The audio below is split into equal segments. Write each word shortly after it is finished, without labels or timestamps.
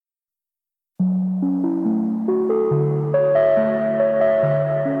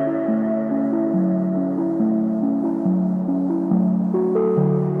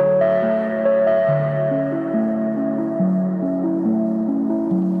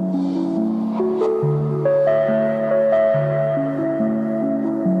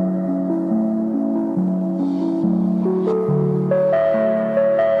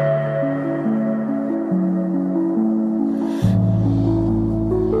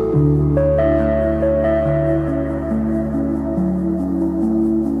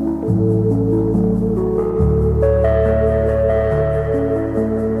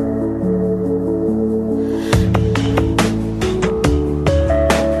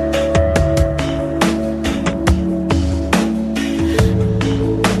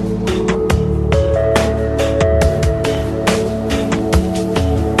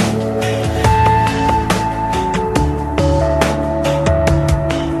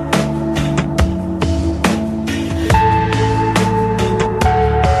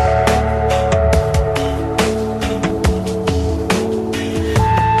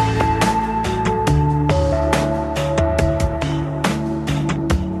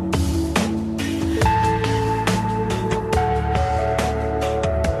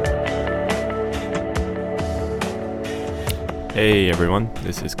Hey everyone,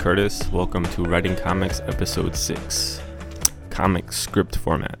 this is Curtis. Welcome to Writing Comics Episode 6. Comic script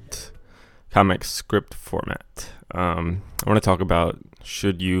format. I want to talk about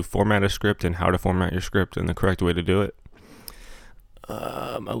should you format a script and how to format your script and the correct way to do it.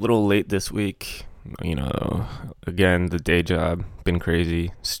 A little late this week. Again, the day job, been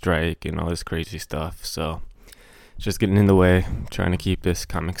crazy, strike and all this crazy stuff. So just getting in the way, trying to keep this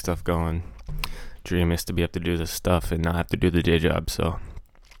comic stuff going. Dream is to be able to do this stuff and not have to do the day job. So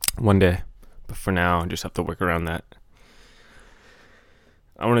one day, but for now, I just have to work around that.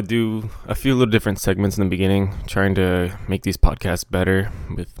 I want to do a few little different segments in the beginning, trying to make these podcasts better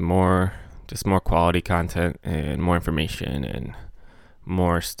with more quality content and more information and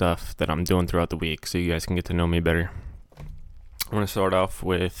more stuff that I'm doing throughout the week so you guys can get to know me better. I want to start off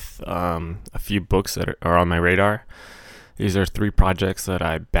with a few books that are on my radar. These are 3 projects that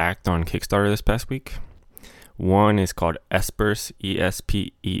I backed on Kickstarter this past week. One is called Espers,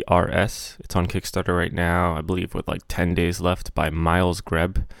 E-S-P-E-R-S. It's on Kickstarter right now, I believe with like 10 days left, by Miles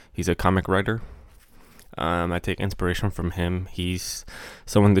Greb. He's a comic writer. I take inspiration from him. He's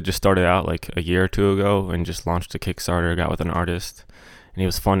someone that just started out like a year or 2 ago and just launched a Kickstarter, got with an artist. And he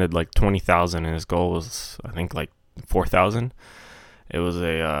was funded like $20,000 and his goal was, I think, like $4,000. It was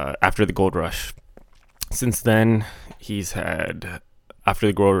after the gold rush. Since then, he's had, after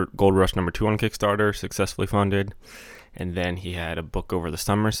the Gold Rush number 2 on Kickstarter, successfully funded. And then he had a book over the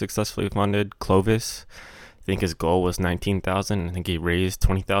summer successfully funded, Clovis. I think his goal was $19,000. I think he raised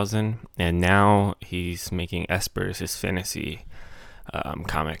 $20,000. And now he's making Espers, his fantasy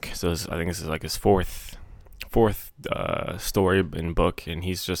comic. So I think this is like his fourth story and book. And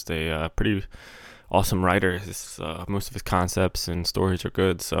he's just a pretty awesome writer. Most of his concepts and stories are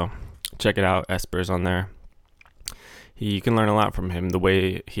good. So check it out, Espers on there. You can learn a lot from him, the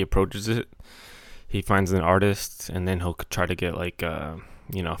way he approaches it. He finds an artist and then he'll try to get like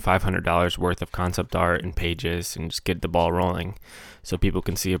 $500 worth of concept art and pages and just get the ball rolling so people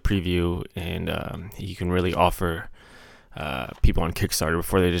can see a preview, and you can really offer people on Kickstarter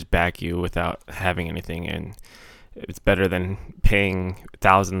before they just back you without having anything. And it's better than paying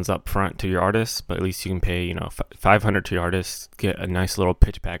thousands up front to your artist, but at least you can pay, $500 to your artist, get a nice little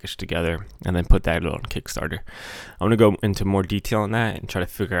pitch package together, and then put that on Kickstarter. I want to go into more detail on that and try to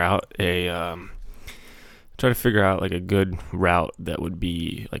figure out like a good route that would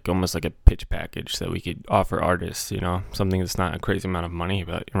be like almost like a pitch package that we could offer artists, something that's not a crazy amount of money,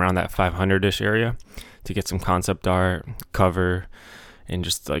 but around that 500-ish area to get some concept art, cover, and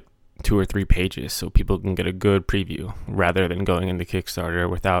just like 2 or 3 pages so people can get a good preview rather than going into Kickstarter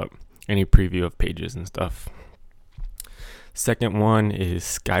without any preview of pages and stuff. Second one is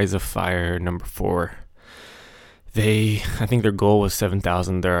Skies of Fire number 4. I think their goal was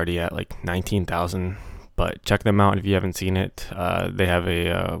 7,000. They're already at like 19,000, but check them out if you haven't seen it. They have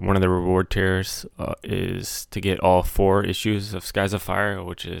one of the reward tiers is to get all 4 issues of Skies of Fire,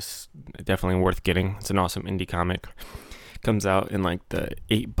 which is definitely worth getting. It's an awesome indie comic. Comes out in like the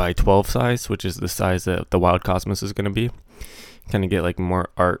 8x12 size, which is the size that the Wild Cosmos is going to be. Kind of get like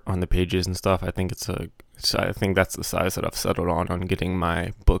more art on the pages and stuff. I think that's the size that I've settled on getting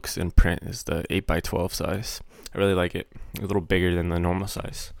my books in print, is the 8x12 size. I really like it. A little bigger than the normal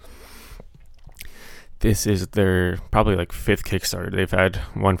size. This is their probably like 5th Kickstarter. They've had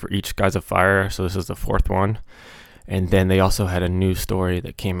one for each Skies of Fire, so this is the 4th one. And then they also had a new story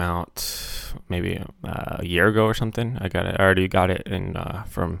that came out maybe a year ago or something. I already got it, and I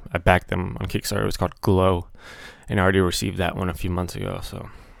backed them on Kickstarter. It was called Glow, and I already received that one a few months ago. So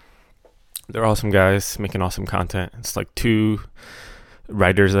they're awesome guys making awesome content. It's like 2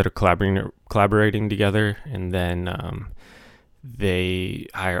 writers that are collaborating together, and then they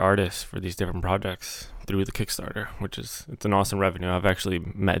hire artists for these different projects through the Kickstarter, it's an awesome revenue. I've actually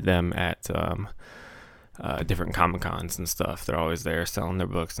met them at different Comic Cons and stuff. They're always there selling their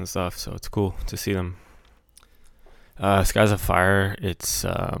books and stuff, so it's cool to see them. Skies of Fire, it's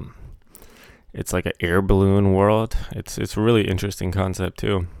like an air balloon world. It's a really interesting concept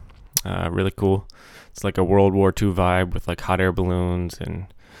too. Really cool. It's like a World War II vibe with like hot air balloons and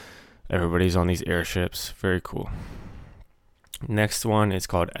everybody's on these airships. Very cool. Next one is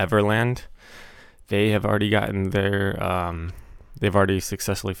called Everland. They have already gotten they've already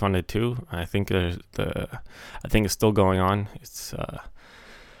successfully funded 2. I think it's still going on. It's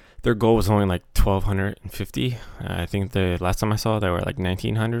their goal was only like 1,250. I think the last time I saw they were like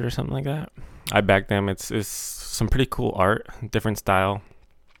 1,900 or something like that. I backed them. It's some pretty cool art, different style,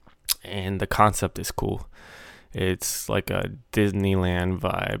 and the concept is cool. It's like a Disneyland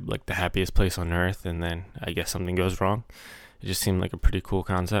vibe, like the happiest place on earth, and then I guess something goes wrong. it just seemed like a pretty cool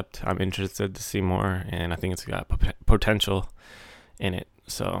concept. I'm interested to see more, and I think it's got potential in it.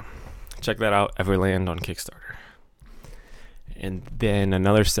 So check that out, Everland on Kickstarter. And then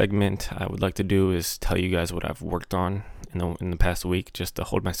another segment I would like to do is tell you guys what I've worked on in the past week, just to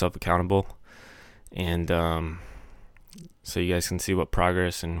hold myself accountable, and so you guys can see what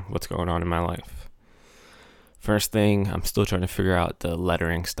progress and what's going on in my life. First thing, I'm still trying to figure out the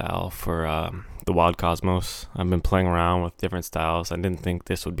lettering style for the Wild Cosmos. I've been playing around with different styles. I didn't think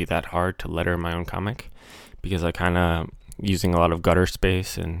this would be that hard to letter my own comic, because I kind of using a lot of gutter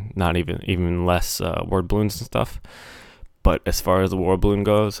space and not even less word balloons and stuff. But as far as the word balloon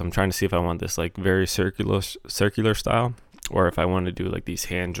goes, I'm trying to see if I want this like very circular style, or if I want to do like these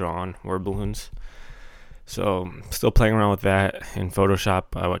hand-drawn word balloons. So still playing around with that in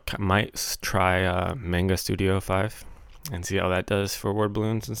Photoshop. I might try Manga Studio 5 and see how that does for word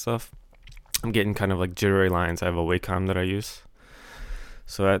balloons and stuff. I'm getting kind of like jittery lines. I have a Wacom that I use.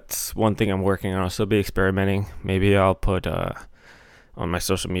 So that's one thing I'm working on. I'll still be experimenting. Maybe I'll put on my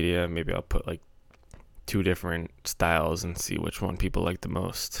social media, maybe I'll put like 2 different styles and see which one people like the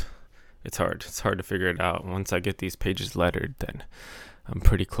most. It's hard to figure it out. Once I get these pages lettered, then I'm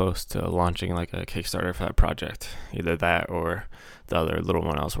pretty close to launching like a Kickstarter for that project, either that or the other little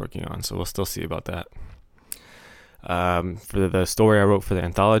one I was working on. So we'll still see about that. For the story I wrote for the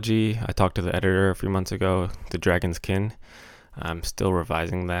anthology, I talked to the editor a few months ago, The Dragon's Kin. I'm still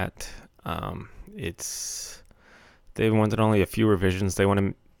revising that. They wanted only a few revisions.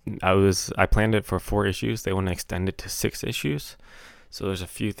 I planned it for 4 issues. They want to extend it to 6 issues. So there's a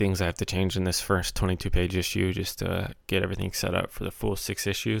few things I have to change in this first 22-page issue just to get everything set up for the full 6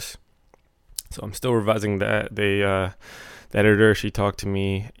 issues. So I'm still revising that. The editor, she talked to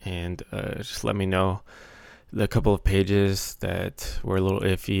me and just let me know the couple of pages that were a little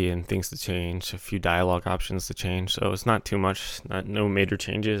iffy and things to change, a few dialogue options to change. So it's not too much, no major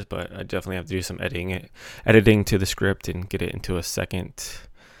changes, but I definitely have to do some editing to the script and get it into a second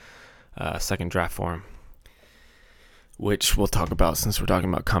draft form, which we'll talk about since we're talking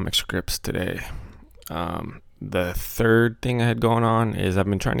about comic scripts today. The third thing I had going on is I've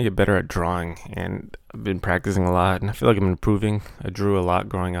been trying to get better at drawing, and I've been practicing a lot, and I feel like I'm improving. I drew a lot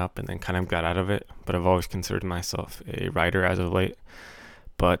growing up and then kind of got out of it, but I've always considered myself a writer as of late.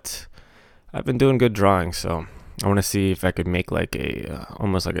 But I've been doing good drawing, so I want to see if I could make like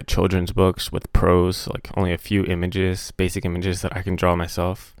almost like a children's books with prose, like only a few images, basic images that I can draw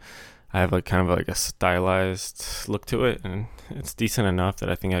myself. I have like kind of like a stylized look to it, and it's decent enough that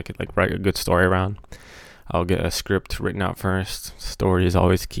I think I could like write a good story around. I'll get a script written out first. Story is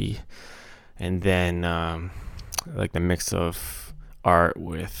always key. And then like the mix of art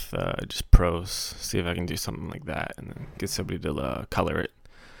with just prose. See if I can do something like that and then get somebody to color it.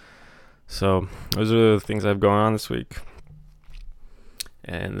 So those are the things I have going on this week.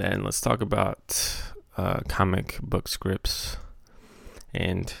 And then let's talk about comic book scripts.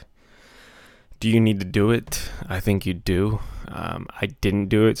 And do you need to do it? I think you do. I didn't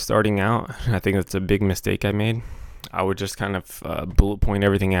do it starting out. I think that's a big mistake I made. I would just kind of bullet point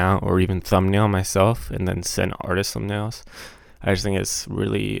everything out, or even thumbnail myself and then send artist thumbnails. I just think it's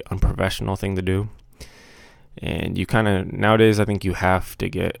really unprofessional thing to do. And you kind of, nowadays, I think you have to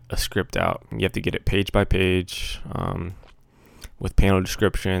get a script out. You have to get it page by page with panel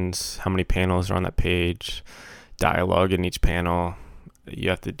descriptions, how many panels are on that page, dialogue in each panel. You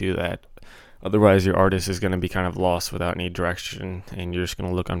have to do that. Otherwise, your artist is going to be kind of lost without any direction, and you're just going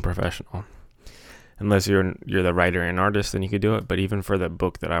to look unprofessional. Unless you're the writer and artist, then you could do it. But even for the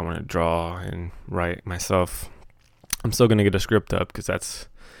book that I want to draw and write myself, I'm still going to get a script up, because that's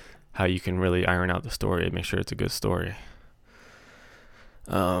how you can really iron out the story and make sure it's a good story.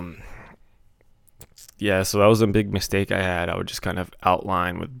 Yeah, so that was a big mistake I had. I would just kind of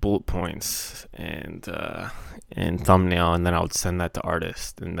outline with bullet points and thumbnail, and then I would send that to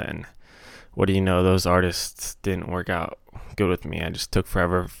artists, and then what do you know, those artists didn't work out good with me. I just took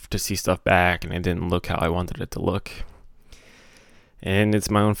forever to see stuff back, and it didn't look how I wanted it to look. And it's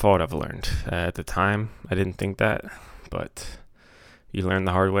my own fault, I've learned. At the time, I didn't think that, but you learn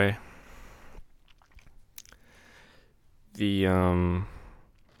the hard way. The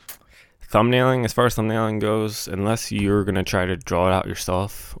thumbnailing, as far as thumbnailing goes, unless you're going to try to draw it out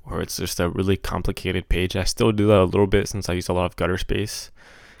yourself, or it's just a really complicated page, I still do that a little bit since I use a lot of gutter space,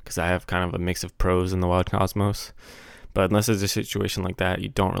 because I have kind of a mix of prose in the Wild Cosmos. But unless it's a situation like that, you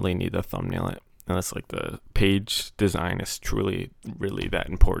don't really need to thumbnail it, unless like the page design is truly really that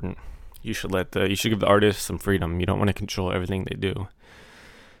important. You should give the artist some freedom. You don't want to control everything they do.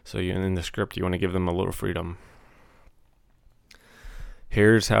 So in the script, you want to give them a little freedom.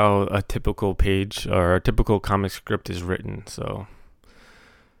 here's how a typical page or a typical comic script is written. So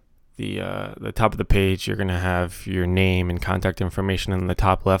the top of the page, you're gonna have your name and contact information in the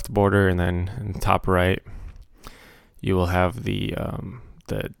top left border, and then in the top right, you will have the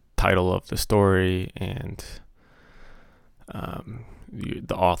title of the story and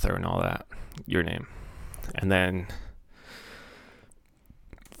the author and all that, your name. And then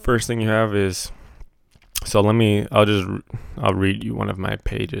first thing you have is, so I'll read you one of my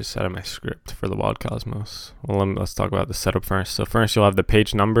pages out of my script for the Wild Cosmos. Well, let's talk about the setup first. So first you'll have the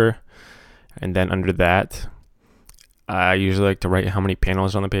page number, and then under that, I usually like to write how many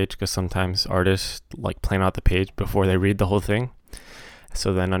panels on the page, because sometimes artists like plan out the page before they read the whole thing.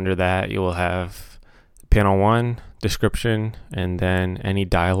 So then under that, you will have panel 1, description, and then any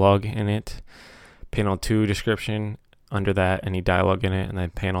dialogue in it. Panel 2, description, under that, any dialogue in it. And then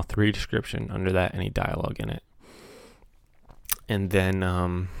panel 3, description, under that, any dialogue in it. And then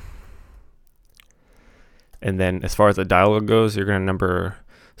as far as the dialogue goes, you're going to number.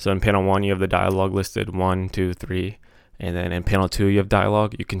 So in panel 1, you have the dialogue listed 1, 2, 3. And then in panel 2, you have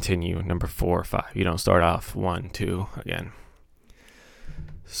dialogue. You continue number 4, 5. You don't start off 1, 2 again.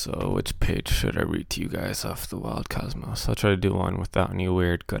 So which page should I read to you guys off the Wild Cosmos? I'll try to do one without any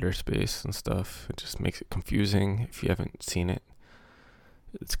weird gutter space and stuff. It just makes it confusing if you haven't seen it.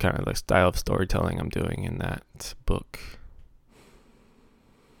 It's kind of like style of storytelling I'm doing in that book.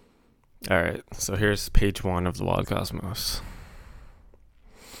 Alright, so here's page 1 of the Wild Cosmos.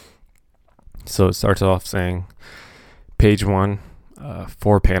 So it starts off saying, page 1,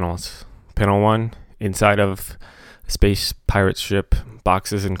 4 panels. Panel 1, inside of a space pirate ship,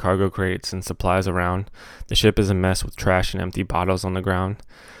 boxes and cargo crates and supplies around. The ship is a mess with trash and empty bottles on the ground.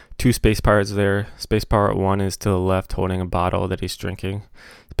 2 space pirates there. Space pirate 1 is to the left holding a bottle that he's drinking.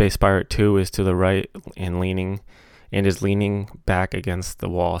 Space pirate 2 is to the right and is leaning back against the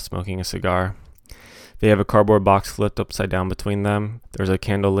wall smoking a cigar. They have a cardboard box flipped upside down between them. There's a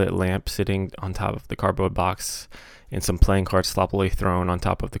candlelit lamp sitting on top of the cardboard box, and some playing cards sloppily thrown on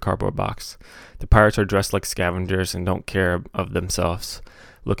top of the cardboard box. The pirates are dressed like scavengers and don't care of themselves,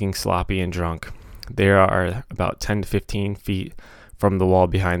 looking sloppy and drunk. They are about 10 to 15 feet from the wall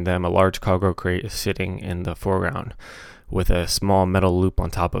behind them. A large cargo crate is sitting in the foreground with a small metal loop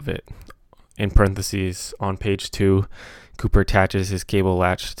on top of it. In parentheses, on page 2, Cooper attaches his cable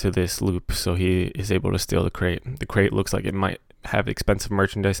latch to this loop so he is able to steal the crate. The crate looks like it might have expensive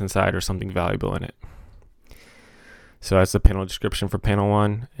merchandise inside or something valuable in it. So that's the panel description for panel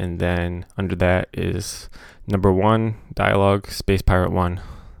 1. And then under that is number 1, dialogue, Space Pirate 1.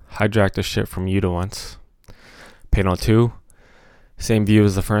 Hijacked a ship from Yuta once. Panel 2, same view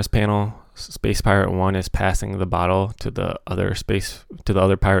as the first panel. Space Pirate 1 is passing the bottle to the other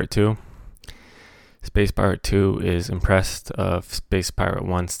Pirate 2. Space Pirate 2 is impressed of Space Pirate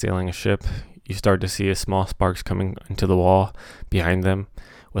 1 stealing a ship. You start to see a small sparks coming into the wall behind them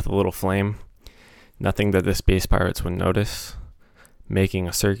with a little flame. Nothing that the Space Pirates would notice, making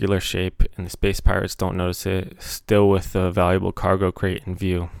a circular shape, and the Space Pirates don't notice it, still with the valuable cargo crate in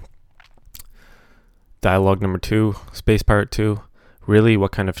view. Dialogue number 2, Space Pirate 2, really,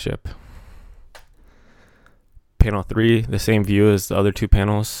 what kind of ship? Panel 3, the same view as the other 2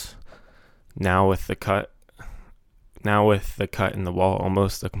 panels. Now with the cut in the wall,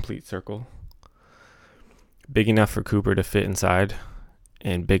 almost a complete circle. Big enough for Cooper to fit inside,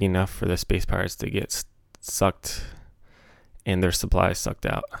 and big enough for the Space Pirates to get sucked and their supplies sucked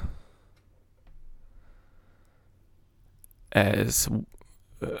out.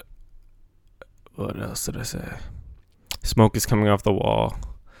 What else did I say? Smoke is coming off the wall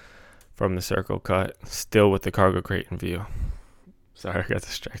from the circle cut, still with the cargo crate in view. Sorry, I got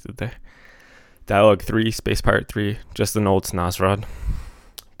distracted there. Dialogue 3, Space Pirate 3, just an old Snosrod.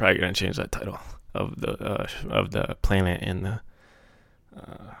 Probably gonna change that title of the planet in the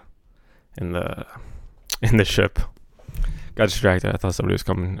ship. Got distracted. I thought somebody was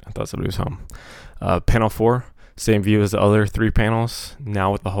coming. I thought somebody was home. Panel 4, same view as the other 3 panels.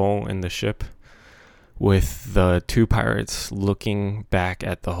 Now with the hole in the ship, with the 2 pirates looking back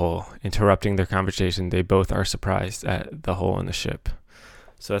at the hole, interrupting their conversation. They both are surprised at the hole in the ship.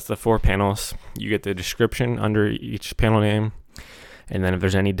 So that's the 4 panels. You get the description under each panel name, and then if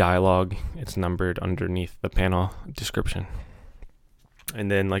there's any dialogue, it's numbered underneath the panel description.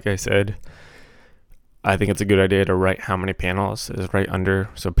 And then, like I said, I think it's a good idea to write how many panels is right under.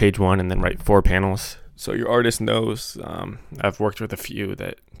 So page 1, and then write 4 panels. So your artist knows. I've worked with a few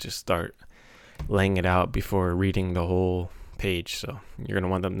that just start laying it out before reading the whole page. So you're going to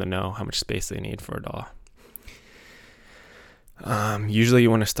want them to know how much space they need for it all. Usually you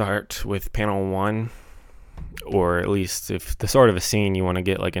want to start with panel 1 or at least if the start of a scene, you want to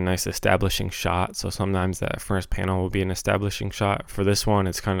get like a nice establishing shot. So sometimes that first panel will be an establishing shot. For this one,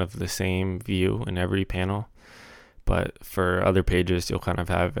 it's kind of the same view in every panel. But for other pages, you'll kind of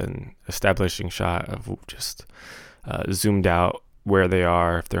have an establishing shot of just zoomed out where they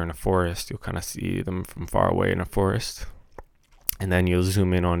are. If they're in a forest, you'll kind of see them from far away in a forest. And then you'll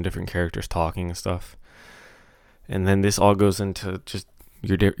zoom in on different characters talking and stuff. And then this all goes into just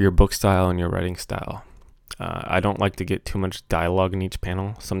your book style and your writing style. I don't like to get too much dialogue in each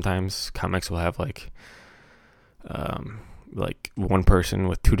panel. Sometimes comics will have like one person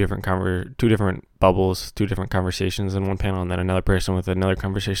with two different bubbles, two different conversations in one panel, and then another person with another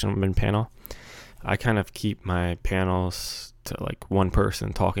conversation in one panel. I kind of keep my panels to like one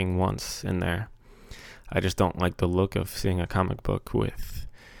person talking once in there. I just don't like the look of seeing a comic book with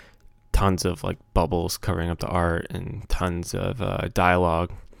tons of like bubbles covering up the art and tons of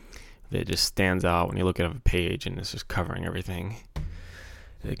dialogue that just stands out when you look at a page and it's just covering everything.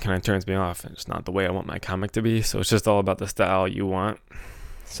 It kind of turns me off, and it's not the way I want my comic to be. So it's just all about the style you want.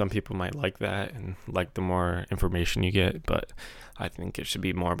 Some people might like that and like the more information you get, but I think it should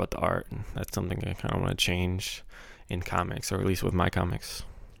be more about the art, and that's something I kind of want to change in comics, or at least with my comics.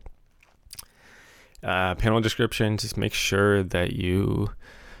 Panel description, just make sure that you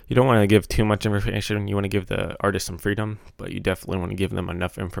don't want to give too much information. You want to give the artist some freedom, but you definitely want to give them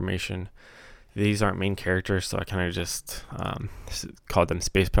enough information. These aren't main characters, so I kind of just called them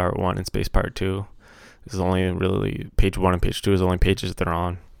Space Pirate 1 and Space Pirate 2. This is only really page 1 and page 2 is the only pages they're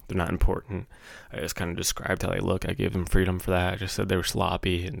on. They're not important. I just kind of described how they look. I gave them freedom for that. I just said they were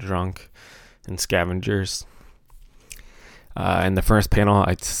sloppy and drunk and scavengers. In the first panel,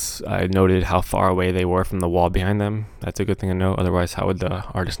 I noted how far away they were from the wall behind them. That's a good thing to know. Otherwise, how would the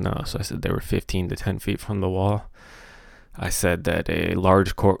artist know? So I said they were 15 to 10 feet from the wall. I said that a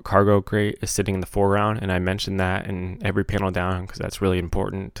large cargo crate is sitting in the foreground, and I mentioned that in every panel down because that's really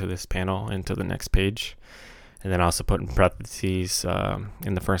important to this panel and to the next page. And then I also put in parentheses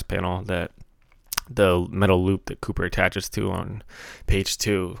in the first panel that the metal loop that Cooper attaches to on page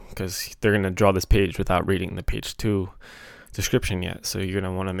 2, because they're going to draw this page without reading the page 2 description yet. So you're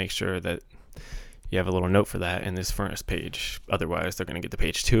going to want to make sure that you have a little note for that in this first page. Otherwise, they're going to get to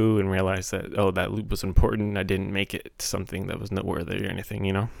page 2 and realize that, oh, that loop was important. I didn't make it something that was noteworthy or anything,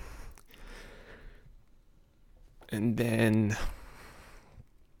 you know? And then,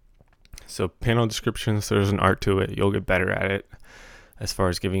 so panel descriptions, there's an art to it. You'll get better at it as far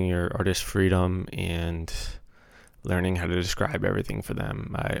as giving your artist freedom and learning how to describe everything for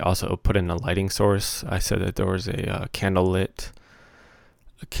them. I also put in a lighting source. I said that there was a candlelit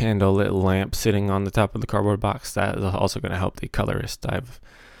lamp sitting on the top of the cardboard box. That is also going to help the colorist. I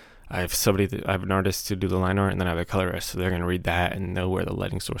have an artist to do the line art, and then I have a colorist, so they're going to read that and know where the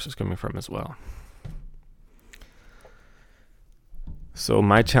lighting source is coming from as well. So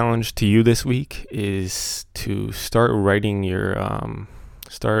my challenge to you this week is to start writing your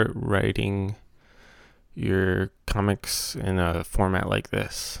comics in a format like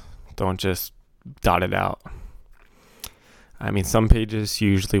this. Don't just dot it out. I mean, some pages you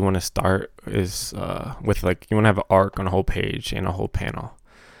usually want to start is with like, you want to have an arc on a whole page and a whole panel.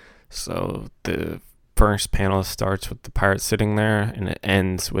 So the first panel starts with the pirate sitting there, and it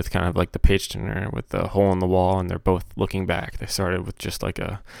ends with kind of like the page turner with the hole in the wall, and they're both looking back. They started with just like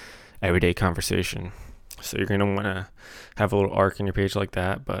a everyday conversation. So you're going to want to have a little arc in your page like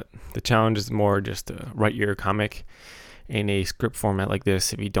that, but the challenge is more just to write your comic in a script format like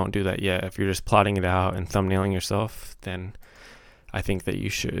this. If you don't do that yet, if you're just plotting it out and thumbnailing yourself, then I think that you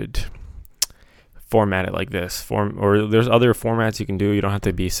should format it like this. Or there's other formats you can do. You don't have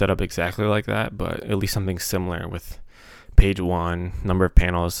to be set up exactly like that, but at least something similar with page 1, number of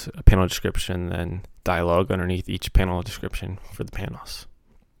panels, a panel description, then dialogue underneath each panel description for the panels.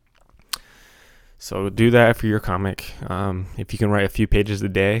 So do that for your comic. If you can write a few pages a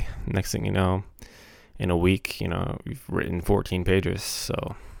day, next thing you know, in a week, you've written 14 pages.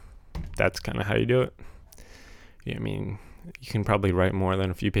 So that's kind of how you do it. Yeah, I mean, you can probably write more than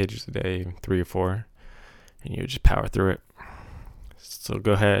a few pages a day, 3 or 4, and you just power through it. So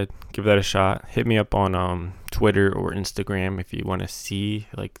go ahead, give that a shot. Hit me up on Twitter or Instagram if you want to see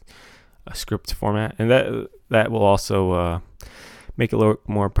like a script format, and that will also make it look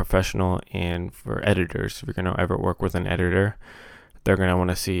more professional. And for editors, if you're going to ever work with an editor, they're going to want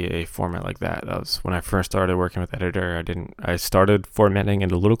to see a format like that. That was when I first started working with editor. I started formatting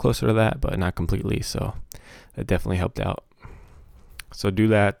it a little closer to that, but not completely. So that definitely helped out. So do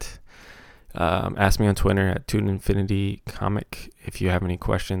that. Ask me on Twitter at ToInfinityComic if you have any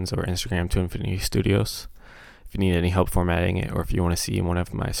questions, or Instagram ToInfinityStudios. if you need any help formatting it, or if you want to see one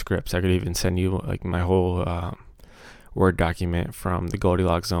of my scripts, I could even send you like my whole Word document from the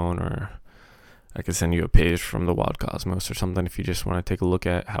Goldilocks Zone, or I could send you a page from the Wild Cosmos or something if you just want to take a look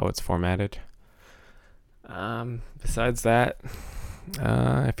at how it's formatted. Besides that,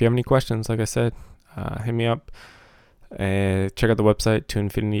 if you have any questions, like I said, hit me up. Check out the website,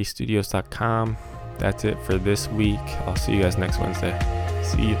 toinfinitystudios.com. That's it for this week. I'll see you guys next Wednesday.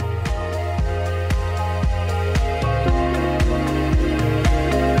 See you.